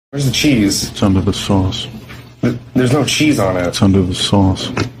Where's the cheese? It's under the sauce. There's no cheese on it. It's under the sauce.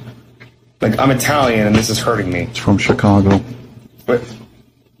 Like, I'm Italian and this is hurting me. It's from Chicago. But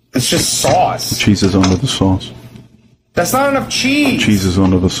it's just sauce. The cheese is under the sauce. That's not enough cheese. Cheese is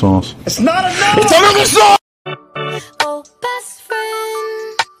under the sauce. It's not enough. It's under the sauce! Oh, best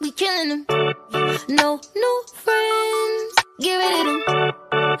friend, we killing them. No new friends, get rid of them.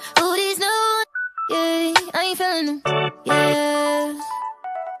 Who these new, yeah, I ain't feeling them, yeah.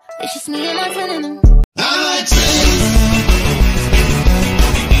 It's just me and my friend in them. I like change.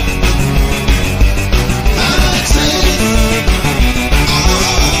 I like change.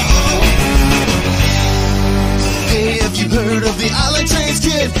 Hey, have you heard of the I like change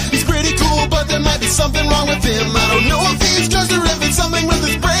kid? He's pretty cool, but there might be something wrong with him. I don't know if he's just or if it's something with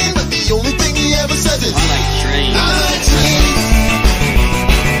his brain, but the only thing he ever says is I like change. I like change.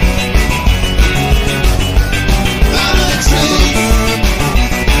 I like change.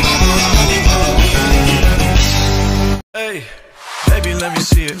 Hey, baby, let me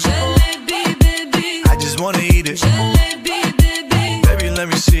see it. Jalebi, baby. I just wanna eat it. Jalebi, baby. Baby, let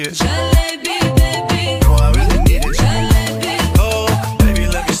me see it. Jalebi, baby. No, I really need it. Jalebi. Oh, baby,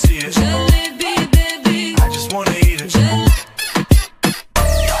 let me see it. Jalebi, baby. I just wanna eat it. Jalebi.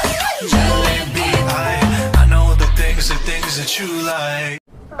 I know the things that you like.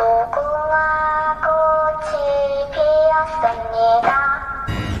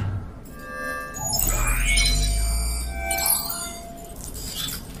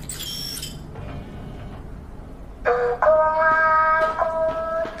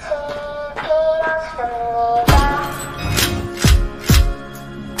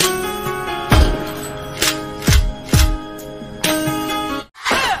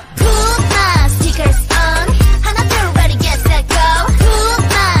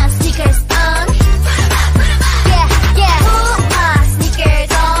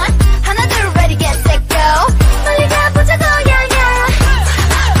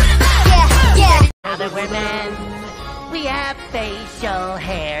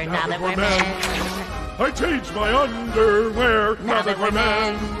 I changed my underwear. Now that we're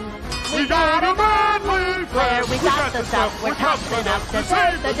men, we got a manly flair. We got the stuff. We're tough enough to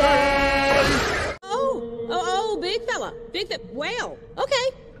save the day. Oh, big fella. Whale. Okay.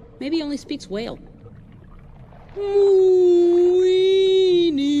 Maybe he only speaks whale. We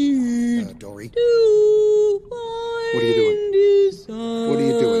need Dory. to What are you doing? find What are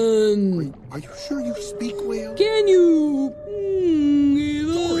you doing? Are you sure you speak whale? Can you give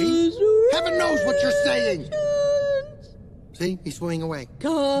Dory, us heaven knows what you're saying. See, he's swimming away.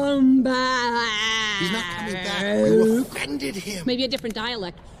 Come back. He's not coming back. You offended him. Maybe a different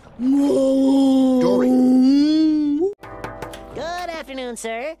dialect. Dory. Good afternoon,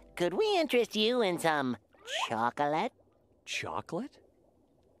 sir. Could we interest you in some chocolate? Chocolate?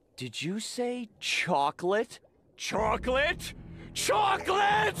 Did you say chocolate? Chocolate?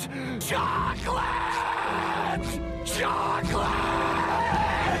 Chocolate! Chocolate! Chocolate!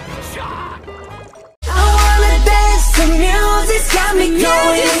 I wanna dance, the music's got me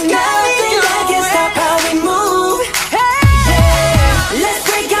going. Nothing that can stop how we move. Hey, let's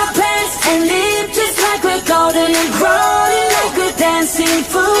break our plans and live just like we're golden and growing like we're dancing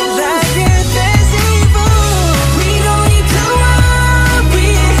fools. Like we're dancing fools. We don't need to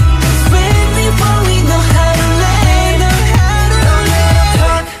worry, 'cause when we fall, we know how to lay.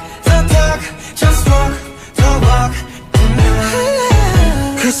 Don't talk, just walk the walk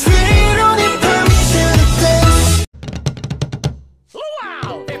tonight. 'Cause we don't need permission to dance.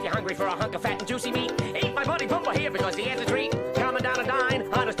 Wow! If you're hungry for a hunk of fat and juicy meat, eat my buddy Pumper here because the answer's treat. Coming down a dine,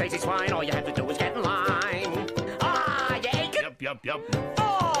 on a Stacy's fine. All you have to do is get in line. Ah, you aching? Yup.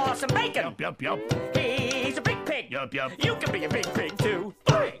 Oh, some bacon. Yup. He's a big pig. Yup. You can be a big pig too.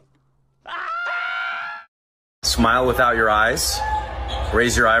 Hey. Smile without your eyes.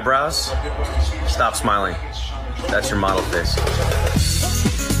 Raise your eyebrows. Stop smiling. That's your model face.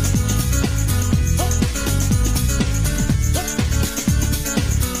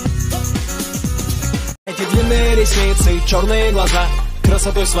 Эти длинные ресницы, черные глаза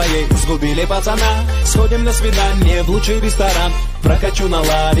красотой своей сгубили пацана. Сходим на свидание в лучший ресторан, прокачу на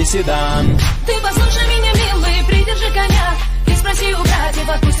лаве седан. Ты послушай меня, милый, придержи коня и спроси у братьев,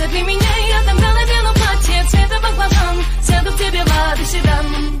 отпустят ли меня. Я тогда надену платье цвета по глазам, сяду к тебе в ладу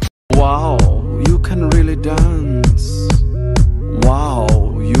седан. Wow, you can really dance. Wow,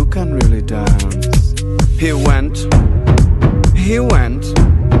 you can really dance. He went.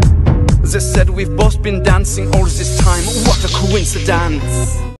 They said we've both been dancing all this time. What a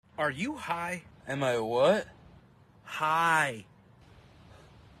coincidence. Are you high? Am I what? High.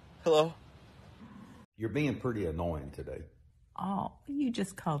 Hello? You're being pretty annoying today. Oh, you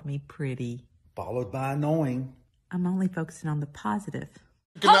just called me pretty. Followed by annoying. I'm only focusing on the positive.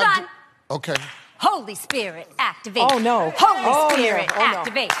 Hold on. Okay. Holy Spirit, activate. Oh, no. Holy Spirit, no. Oh, no.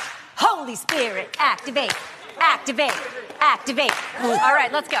 activate. Holy Spirit, activate. Activate. Activate. All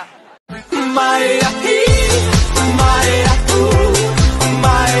right, let's go. Maria.